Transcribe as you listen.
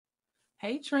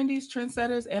Hey, trendies,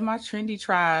 trendsetters, and my trendy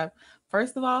tribe.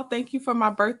 First of all, thank you for my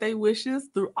birthday wishes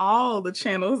through all the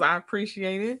channels. I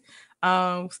appreciate it.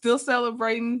 Still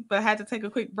celebrating, but I had to take a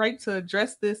quick break to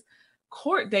address this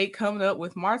court date coming up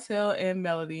with Martell and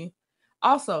Melody.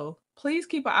 Also, please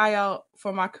keep an eye out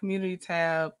for my community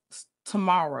tab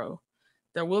tomorrow.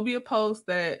 There will be a post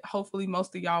that hopefully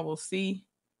most of y'all will see.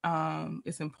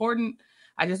 It's important.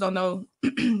 I just don't know,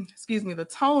 excuse me, the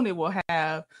tone it will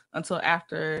have until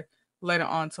after later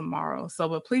on tomorrow. So,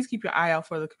 but please keep your eye out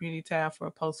for the community tab for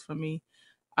a post from me.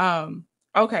 Um,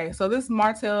 okay, so this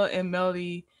Martell and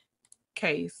Melody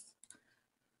case,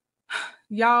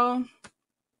 y'all,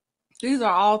 these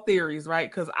are all theories, right?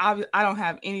 Because I don't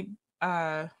have any,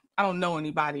 I don't know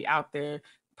anybody out there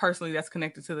personally that's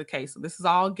connected to the case. So this is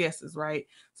all guesses, right?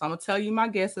 So I'm gonna tell you my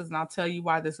guesses, and I'll tell you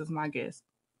why this is my guess.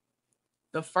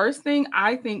 The first thing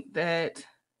I think that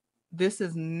this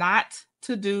is not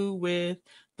to do with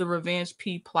the Revenge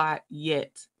P plot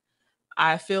yet.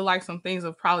 I feel like some things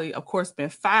have probably, of course, been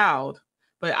filed,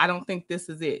 but I don't think this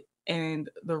is it. And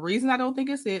the reason I don't think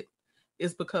it's it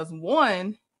is because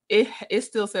one, it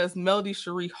still says Melody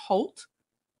Shari Holt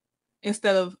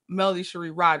instead of Melody Shari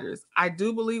Rodgers. I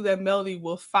do believe that Melody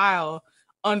will file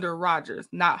under Rodgers,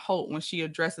 not Holt, when she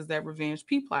addresses that Revenge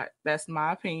P plot. That's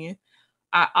my opinion.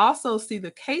 I also see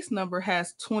the case number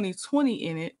has 2020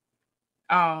 in it,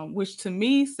 which to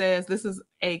me says this is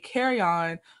a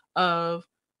carry-on of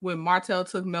when Martell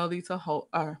took Melody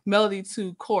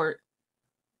to court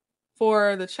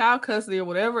for the child custody or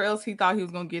whatever else he thought he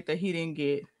was going to get that he didn't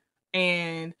get.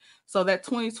 And so that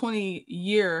 2020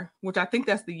 year, which I think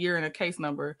that's the year in a case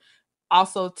number,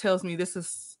 also tells me this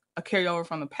is a carryover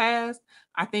from the past.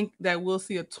 I think that we'll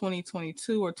see a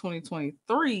 2022 or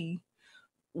 2023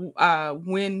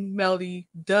 when Melody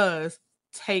does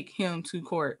take him to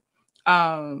court.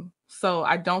 So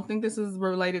I don't think this is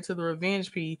related to the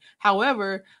Revenge P.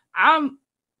 However, I'm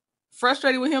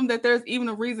frustrated with him that there's even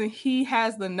a reason he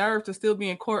has the nerve to still be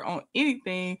in court on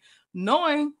anything,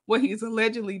 knowing what he's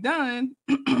allegedly done.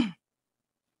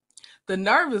 The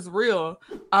nerve is real.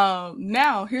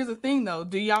 Now, here's the thing though.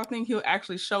 Do y'all think he'll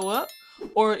actually show up?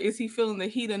 Or is he feeling the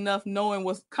heat enough knowing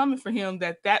what's coming for him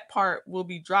that part will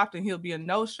be dropped and he'll be a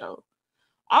no-show?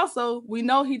 Also, we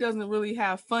know he doesn't really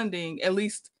have funding. At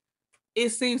least it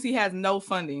seems he has no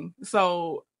funding.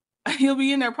 So he'll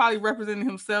be in there probably representing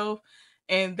himself,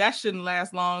 and that shouldn't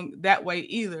last long that way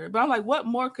either. But I'm like, what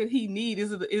more could he need?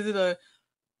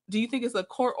 Do you think it's a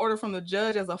court order from the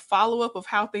judge as a follow-up of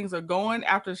how things are going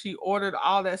after she ordered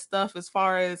all that stuff as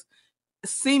far as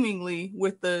seemingly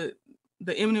with the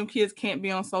Eminem kids can't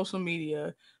be on social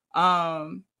media?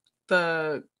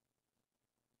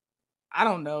 I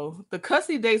don't know. The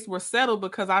custody dates were settled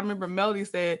because I remember Melody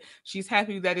said she's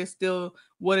happy that it's still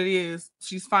what it is.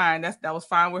 She's fine. That was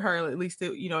fine with her. At least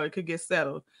it could get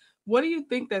settled. What do you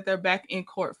think that they're back in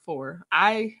court for?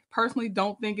 I personally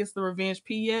don't think it's the Revenge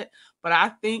P yet, but I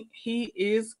think he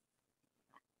is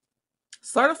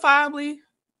certifiably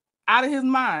out of his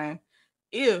mind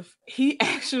if he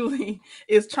actually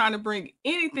is trying to bring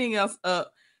anything else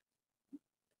up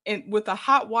and with the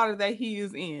hot water that he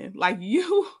is in. Like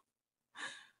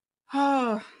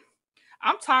I'm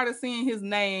tired of seeing his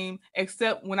name,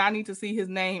 except when I need to see his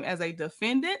name as a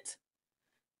defendant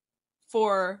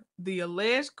for the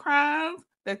alleged crimes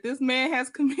that this man has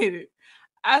committed.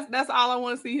 That's all I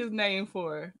want to see his name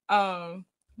for.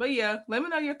 But yeah, let me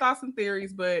know your thoughts and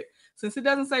theories. But since it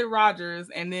doesn't say Rodgers,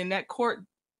 and then that court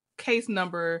case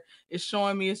number is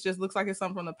showing me it just looks like it's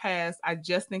something from the past, I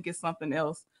just think it's something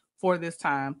else for this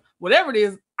time. Whatever it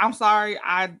is, I'm sorry.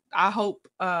 I hope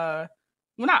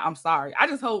I'm sorry. I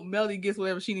just hope Melody gets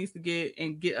whatever she needs to get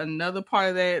and get another part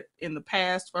of that in the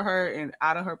past for her and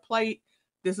out of her plate.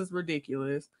 This is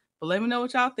ridiculous. But let me know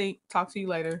what y'all think. Talk to you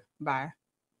later. Bye.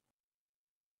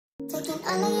 Taking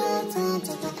all of your time,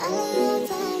 taking all of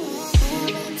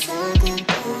your time.